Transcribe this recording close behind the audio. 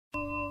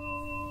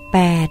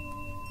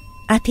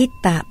8. อทิต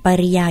ตป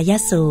ริยาย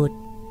สูตร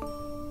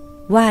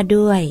ว่า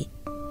ด้วย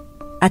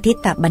อทิต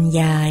ตบรร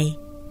ยาย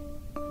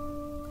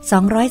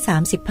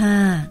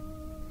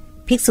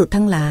235ภิกษุ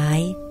ทั้งหลาย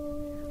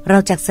เรา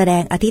จักแสด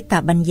งอทิตต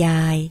บรรย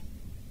าย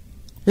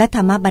และธ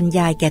รรมบรรย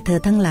ายแก่เธอ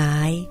ทั้งหลา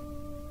ย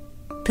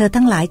เธอ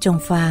ทั้งหลายจง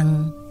ฟัง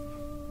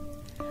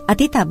อ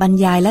ทิตตบรร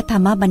ยายและธร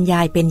รมบรรย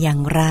ายเป็นอย่า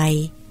งไร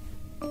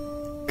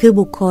คือ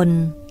บุคคล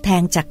แท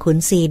งจักขุน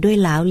สีด้วย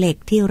เหลาเหล็ก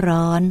ที่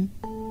ร้อน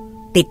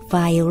ติดไฟ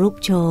ลุก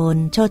โชน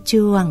โชติ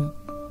ช่วง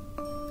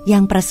ยั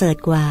งประเสริฐ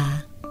กว่า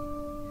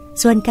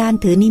ส่วนการ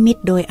ถือนิมิต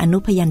โดยอนุ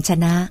พยัญช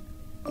นะ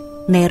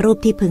ในรูป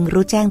ที่พึง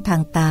รู้แจ้งทา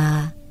งตา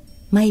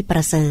ไม่ปร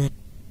ะเสริฐ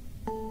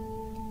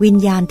วิญ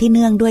ญาณที่เ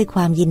นื่องด้วยคว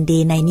ามยินดี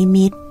ในนิ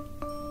มิต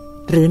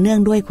หรือเนื่อง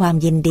ด้วยความ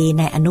ยินดี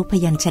ในอนุพ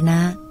ยัญชนะ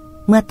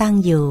เมื่อตั้ง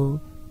อยู่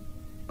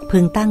พึ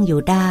งตั้งอยู่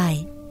ได้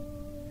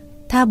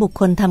ถ้าบุค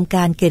คลทำก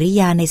ารกิริ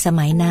ยาในส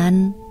มัยนั้น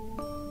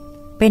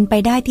เป็นไป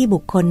ได้ที่บุ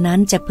คคลนั้น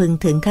จะพึง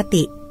ถึงค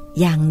ติ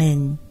อย่างหนึ่ง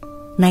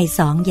ในส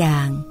องอย่า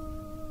ง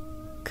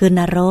คือน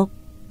รก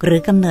หรื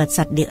อกำเนิด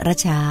สัตว์เดรัจ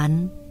ฉาน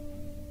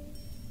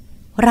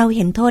เราเ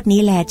ห็นโทษ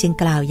นี้แลจึง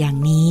กล่าวอย่าง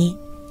นี้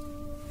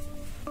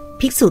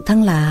ภิกษุทั้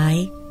งหลาย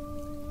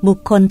บุค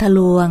คลทะล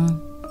วง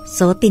โส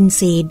ติน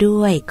ทรีย์ด้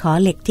วยขอ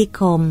เหล็กที่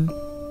คม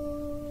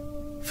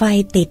ไฟ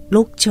ติด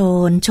ลุกโช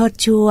นโชติ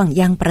ช่วง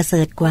ยังประเส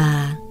ริฐกว่า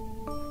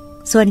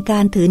ส่วนกา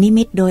รถือนิ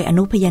มิตโดยอ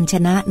นุพยัญช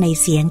นะใน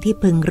เสียงที่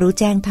พึงรู้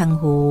แจ้งทาง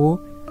หู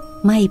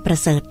ไม่ประ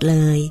เสริฐเล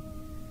ย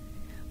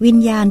วิญ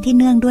ญาณที่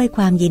เนื่องด้วยค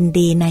วามยิน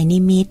ดีในนิ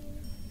มิต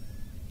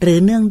หรือ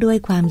เนื่องด้วย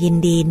ความยิน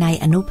ดีใน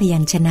อนุพยั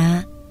ญชนะ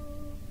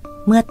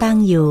เมื่อตั้ง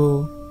อยู่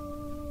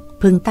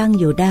พึงตั้ง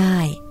อยู่ได้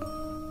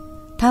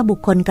ถ้าบุค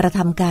คลกระท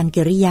ำการ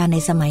กิริยาใน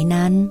สมัย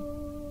นั้น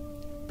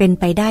เป็น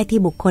ไปได้ที่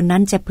บุคคลนั้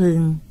นจะพึง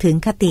ถึง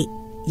คติ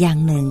อย่าง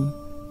หนึ่ง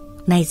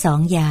ในสอง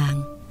อย่าง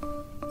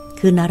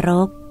คือนร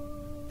ก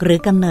หรือ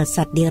กำเนิด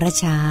สัตว์เดรัจ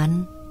ฉาน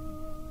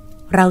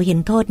เราเห็น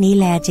โทษนี้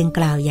แลจึงก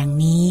ล่าวอย่าง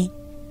นี้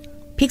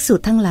ภิกษุ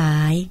ทั้งหลา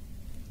ย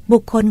บุ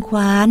คคลค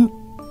ว้าน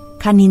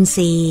คณินท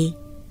รีย์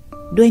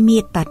ด้วยมี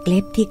ดตัดเล็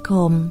บที่ค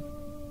ม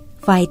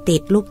ไฟติ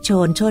ดลุกโช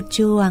นโชติ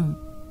ช่วง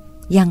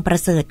ยังประ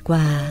เสริฐก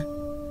ว่า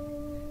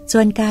ส่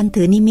วนการ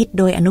ถือนิมิต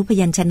โดยอนุพ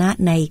ยัญชนะ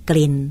ในก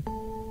ลิ่น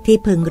ที่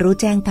พึงรู้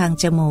แจ้งทาง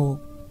จมูก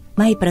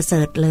ไม่ประเส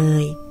ริฐเล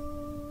ย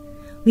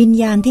วิญ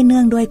ญาณที่เนื่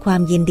องด้วยควา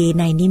มยินดี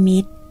ในนิมิ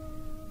ต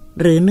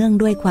หรือเนื่อง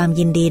ด้วยความ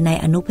ยินดีใน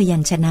อนุพยั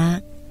ญชนะ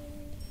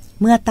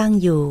เมื่อตั้ง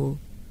อยู่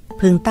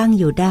พึงตั้ง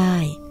อยู่ได้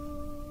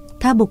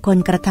ถ้าบุคคล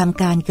กระท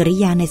ำการกิริ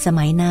ยาในส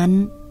มัยนั้น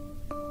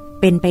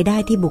เป็นไปได้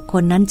ที่บุคค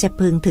ลนั้นจะ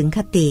พึงถึงค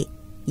ติ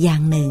อย่า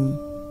งหนึ่ง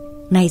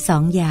ในสอ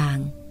งอย่าง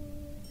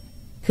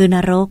คือน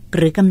รกห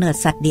รือกำเนิด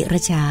สัตว์เด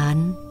รัจฉาน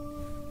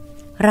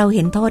เราเ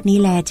ห็นโทษนี้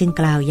แลจึง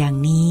กล่าวอย่าง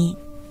นี้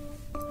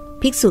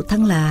ภิกษุ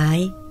ทั้งหลาย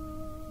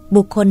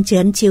บุคคลเฉื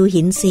อนชิว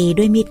หินสี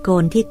ด้วยมีดโก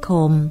นที่ค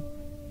ม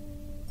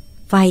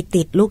ไฟ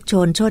ติดลุกโช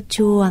นโชติ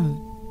ช่วง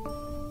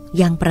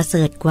ยังประเส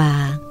ริฐกว่า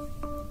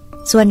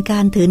ส่วนกา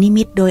รถือนิ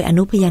มิตโดยอ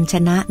นุพยัญช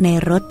นะใน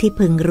รสที่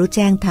พึงรู้แ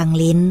จ้งทาง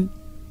ลิ้น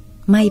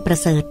ไม่ประ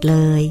เสริฐเล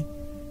ย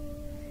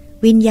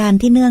วิญญาณ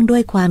ที่เนื่องด้ว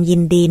ยความยิ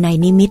นดีใน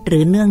นิมิตหรื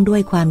อเนื่องด้ว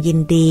ยความยิน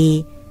ดี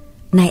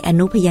ในอ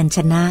นุพยัญช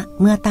นะ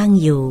เมื่อตั้ง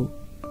อยู่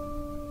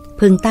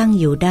พึงตั้ง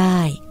อยู่ได้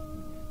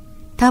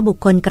ถ้าบุค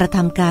คลกระท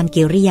ำการ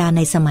กิริยาใ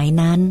นสมัย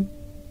นั้น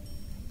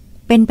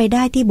เป็นไปไ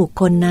ด้ที่บุค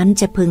คลนั้น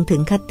จะพึงถึ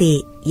งคติ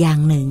อย่าง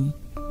หนึ่ง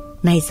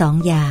ในสอง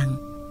อย่าง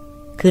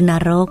คือน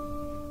รก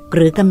ห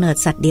รือกำเนิด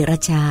สัตว์เดรั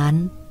จฉาน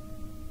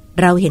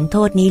เราเห็นโท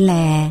ษนี้แล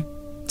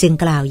จึง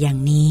กล่าวอย่าง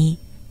นี้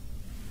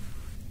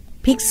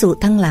ภิกษุ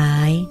ทั้งหลา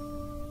ย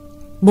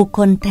บุคค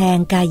ลแทง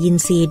กายิน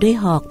ทรีย์ด้วย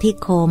หอกที่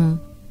คม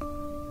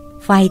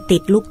ไฟติ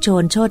ดลุกโช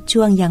นโชติ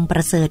ช่วงยังปร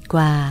ะเสริฐก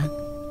ว่า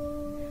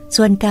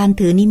ส่วนการ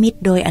ถือนิมิต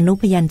โดยอนุ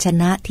พยัญช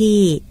นะที่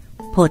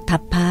โผฏฐั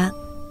พพะ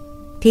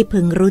ที่พึ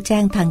งรู้แจ้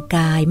งทางก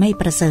ายไม่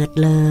ประเสริฐ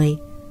เลย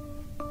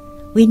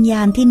วิญญ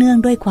าณที่เนื่อง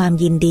ด้วยความ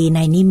ยินดีใน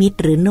นิมิต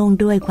หรือเนื่อง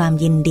ด้วยความ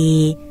ยินดี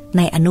ใ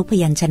นอนุพ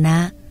ยัญชนะ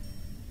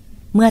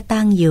เมื่อ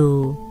ตั้งอยู่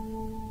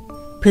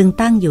พึง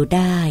ตั้งอยู่ไ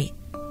ด้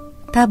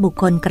ถ้าบุค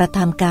คลกระท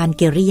ำการ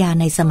กิริยา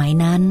ในสมัย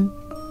นั้น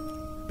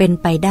เป็น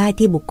ไปได้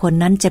ที่บุคคล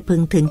นั้นจะพึ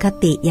งถึงค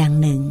ติอย่าง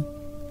หนึ่ง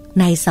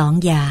ในสอง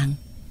อย่าง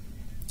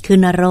คือ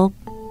นรก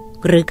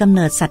หรือกำเ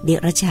นิดสัตว์เด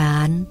รัจฉา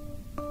น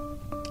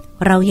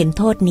เราเห็น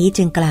โทษนี้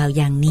จึงกล่าว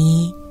อย่างนี้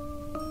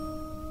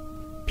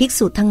ภิก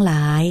ษุทั้งหล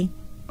าย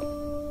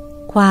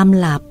ความ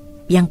หลับ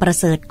ยังประ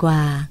เสริฐกว่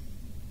า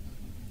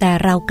แต่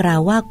เรากล่า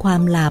วว่าควา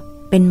มหลับ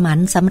เป็นหมัน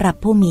สำหรับ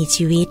ผู้มี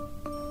ชีวิต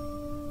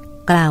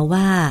กล่าว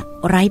ว่า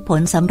ไร้ผ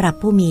ลสำหรับ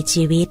ผู้มี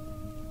ชีวิต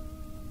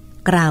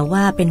กล่าว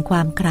ว่าเป็นคว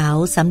ามเขลา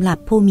สำหรับ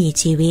ผู้มี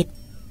ชีวิต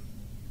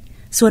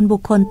ส่วนบุ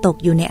คคลตก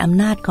อยู่ในอ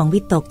ำนาจของ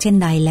วิตกเช่น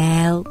ใดแล้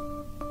ว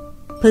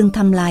พึงท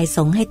ำลายส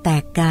งฆ์ให้แต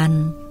กกัน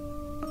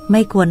ไ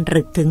ม่ควรต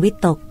รึกถึงวิ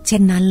ตกเช่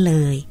นนั้นเล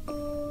ย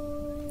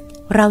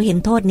เราเห็น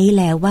โทษนี้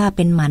แล้วว่าเ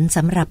ป็นหมันส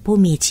ำหรับผู้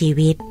มีชี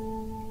วิต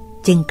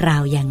จึงกล่า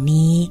วอย่าง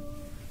นี้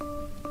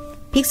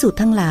ภิกษุ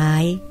ทั้งหลา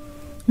ย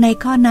ใน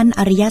ข้อนั้น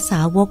อริยส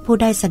าวกผู้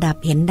ได้สดับ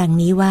เห็นดัง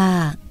นี้ว่า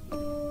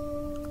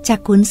จัก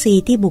ขุนสี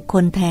ที่บุคค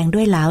ลแทงด้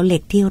วยเหลาเหล็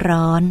กที่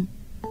ร้อน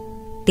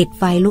ติดไ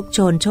ฟลุกโช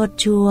นโชติ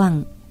ช่วง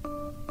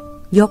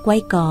ยกไว้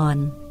ก่อน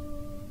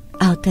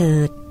เอาเถิ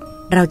ด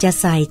เราจะ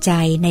ใส่ใจ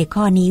ใน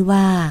ข้อนี้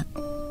ว่า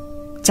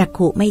จัก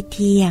ขุไม่เ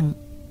ที่ยง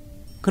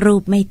รู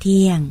ปไม่เ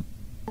ที่ยง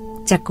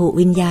จักขุ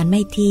วิญญาณไ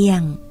ม่เที่ย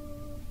ง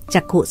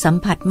จักขุสัม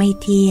ผัสไม่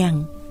เที่ยง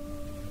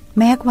แ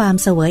ม้ความ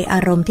เสวยอา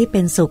รมณ์ที่เ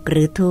ป็นสุขห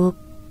รือทุกข์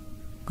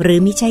หรือ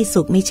ไม่ใช่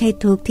สุขไม่ใช่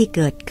ทุกข์ที่เ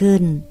กิดขึ้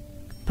น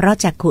เพราะ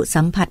จักขุ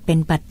สัมผัสเป็น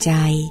ปัจ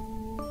จัย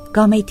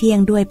ก็ไม่เที่ยง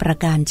ด้วยประ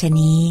การฉะ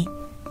นี้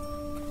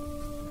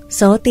โส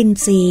ติน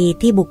ทรีย์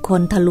ที่บุคค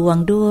ลทะลวง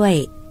ด้วย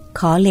ข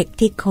อเหล็ก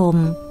ที่คม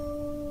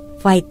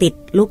ไฟติด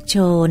ลุกโช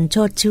นโช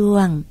ติช่ว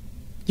ง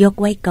ยก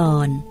ไว้ก่อ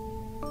น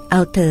เอ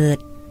าเถิด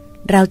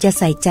เราจะ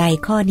ใส่ใจ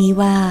ข้อนี้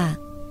ว่า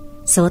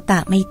โสตะ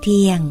ไม่เ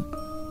ที่ยง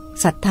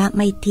สัทธะไ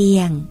ม่เที่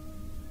ยง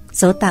โ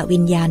สตะวิ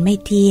ญญาณไม่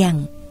เที่ยง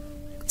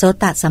โส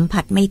ตะสัม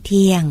ผัสไม่เ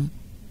ที่ยง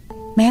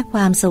แม้คว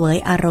ามเสวย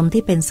อารมณ์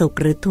ที่เป็นสุข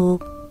หรือทุก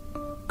ข์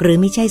หรือ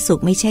ไม่ใช่สุ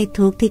ขไม่ใช่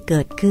ทุกข์ที่เ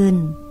กิดขึ้น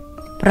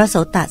เพราะโส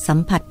ตะสัม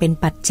ผัสเป็น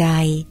ปัจจั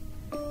ย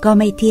ก็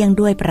ไม่เที่ยง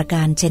ด้วยประก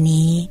ารฉะ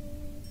นี้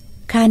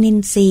คานิน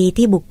ทรีย์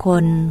ที่บุคค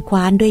ลค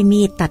ว้านด้วย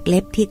มีดตัดเล็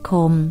บที่ค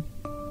ม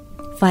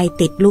ไฟ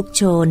ติดลุกโ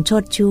ชนโช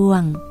ติช่ว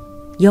ง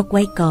ยกไ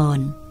ว้ก่อน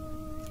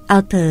เอา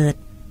เถิด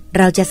เ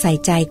ราจะใส่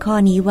ใจข้อ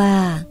นี้ว่า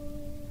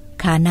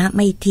ขานะไ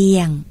ม่เที่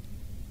ยง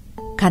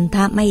ขันธ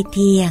ะไม่เ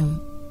ที่ยง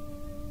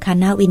ขัน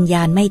ธวิญญ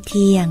าณไม่เ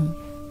ที่ยง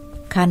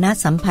ขันธ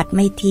สัมผัสไ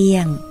ม่เที่ย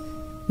ง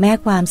แม้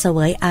ความเสว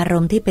ยอาร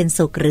มณ์ที่เป็น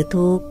สุขหรือ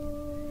ทุกข์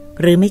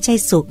หรือไม่ใช่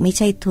สุขไม่ใ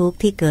ช่ทุกข์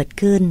ที่เกิด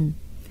ขึ้น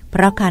เพ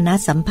ราะขันธ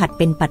สัมผัสเ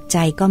ป็นปัจ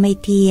จัยก็ไม่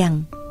เที่ยง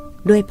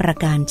ด้วยประ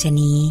การฉะ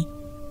นี้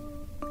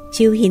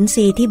ชิวหิน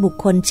สีที่บุค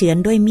คลเฉือน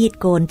ด้วยมีด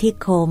โกนที่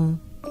คม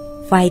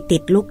ไฟติ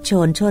ดลุกโช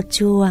นโชติ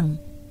ช่วง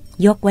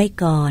ยกไว้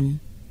ก่อน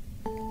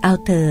เอา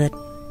เถิด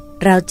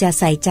เราจะ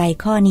ใส่ใจ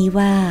ข้อนี้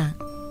ว่า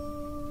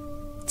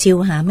ชิว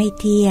หาไม่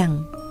เที่ยง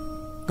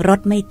รส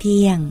ไม่เ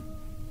ที่ยง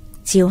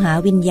ชิวหา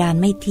วิญญาณ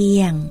ไม่เที่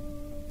ยง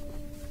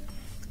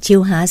ชิว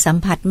หาสัม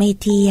ผัสไม่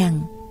เที่ยง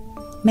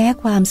แม้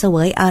ความเสว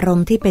ยอารม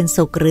ณ์ที่เป็น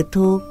สุขหรือ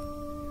ทุกข์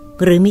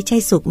หรือไม่ใช่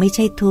สุขไม่ใ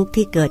ช่ทุกข์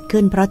ที่เกิด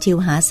ขึ้นเพราะชิว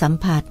หาสัม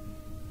ผัส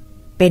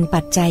เป็น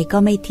ปัจจัยก็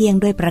ไม่เที่ยง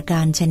ด้วยประกา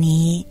รฉะ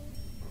นี้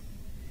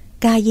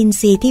กายิน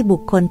ทรีย์ที่บุ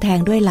คคลแทง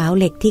ด้วยเหลา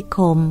เหล็กที่ค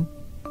ม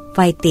ไฟ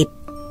ติด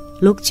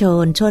ลุกโช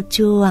นโชติ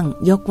ช่วง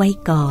ยกไว้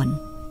ก่อน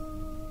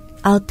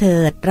เอาเถิ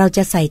ดเราจ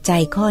ะใส่ใจ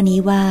ข้อนี้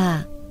ว่า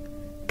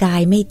กา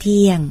ยไม่เ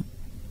ที่ยง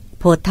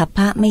โผฏฐัพพ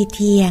ะไม่เ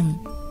ที่ยง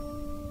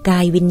กา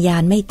ยวิญญา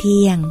ณไม่เ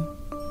ที่ยง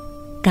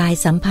กาย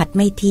สัมผัสไ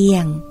ม่เที่ย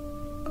ง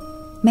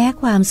แม้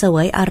ความเสว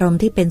ยอารมณ์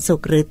ที่เป็นสุ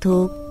ขหรือ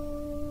ทุกข์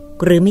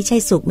หรือไม่ใช่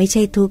สุขไม่ใ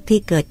ช่ทุกข์ที่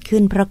เกิดขึ้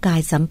นเพราะกา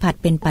ยสัมผัส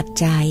เป็นปัจ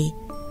จัย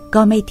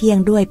ก็ไม่เที่ยง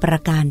ด้วยปร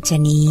ะการฉะ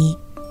นี้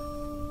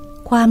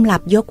ความหลั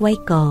บยกไว้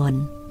ก่อน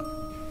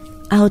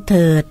เอาเ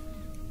ถิด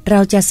เรา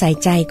จะใส่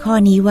ใจข้อ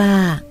นี้ว่า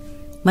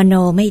มโน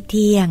ไม่เ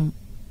ที่ยง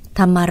ธ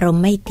รรมารม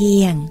ณ์ไม่เ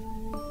ที่ยง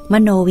ม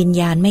โนวิญ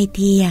ญาณไม่เ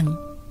ที่ยง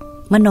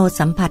มโน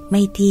สัมผัสไ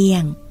ม่เที่ย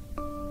ง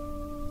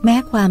แม้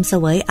ความเส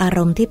วยอาร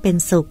มณ์ที่เป็น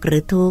สุขหรื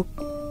อทุกข์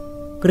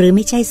หรือไ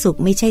ม่ใช่สุข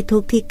ไม่ใช่ทุ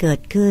กข์ที่เกิ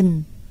ดขึ้น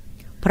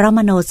เพราะม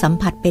โนสัม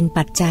ผัสเป็น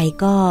ปัจจัย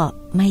ก็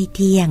ไม่เ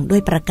ที่ยงด้ว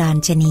ยประการ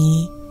ฉะนี้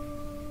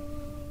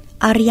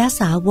อริย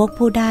สาวก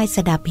ผู้ได้ส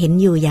ดับเห็น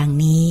อยู่อย่าง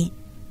นี้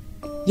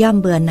ย่อม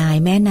เบื่อหน่าย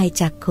แม้ใน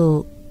จักขุ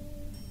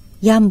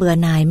ย่อมเบื่อ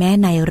หน่ายแม้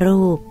ใน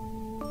รูป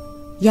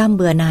ย่อมเ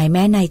บื่อหน่ายแ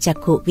ม้ในจัก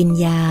ขุวิญ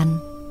ญาณ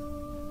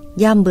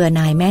ย่อมเบื่อห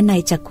น่ายแม้ใน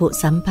จักขุ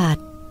สัมผัส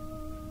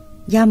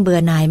ย่อมเบื่อ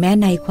หน่ายแม้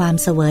ในความ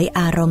เสวยอ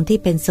ารมณ์ที่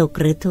เป็นสุข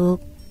หรือทุก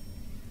ข์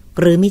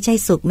หรือไม่ใช่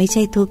สุขไม่ใ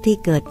ช่ทุกข์ที่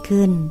เกิด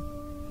ขึ้น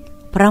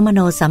เพราะมโน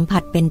สัมผั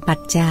สเป็นปัจ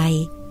จัย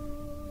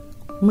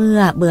เมื่อ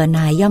เบื่อห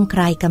น่ายย่อมค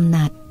ลายกำห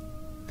นัด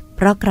เพ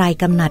ราะคลาย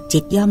กำหนัดจิ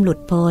ตย่อมหลุด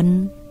พ้น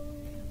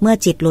เมื่อ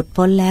จิตหลุด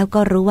พ้นแล้ว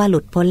ก็รู้ว่าหลุ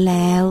ดพ้นแ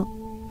ล้ว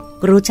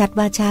รู้ชัด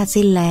ว่าชาติ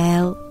สิ้นแล้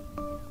ว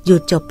หยุ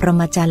ดจบพรห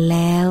มจรรย์แ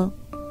ล้ว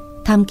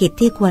ทำกิจ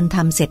ที่ควรท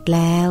ำเสร็จแ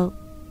ล้ว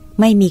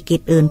ไม่มีกิ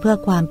จอื่นเพื่อ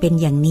ความเป็น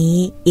อย่างนี้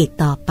อีก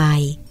ต่อไป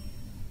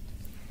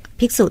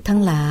ภิกษุทั้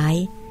งหลาย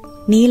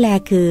นี้แล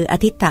คืออ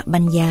ทิตตบร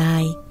รยา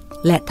ย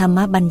และธรรม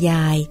บรรย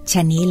ายช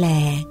ะนี้แล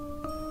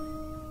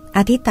อ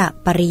ทิตต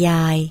ปริย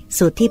าย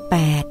สูตรที่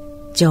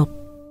 8 จบ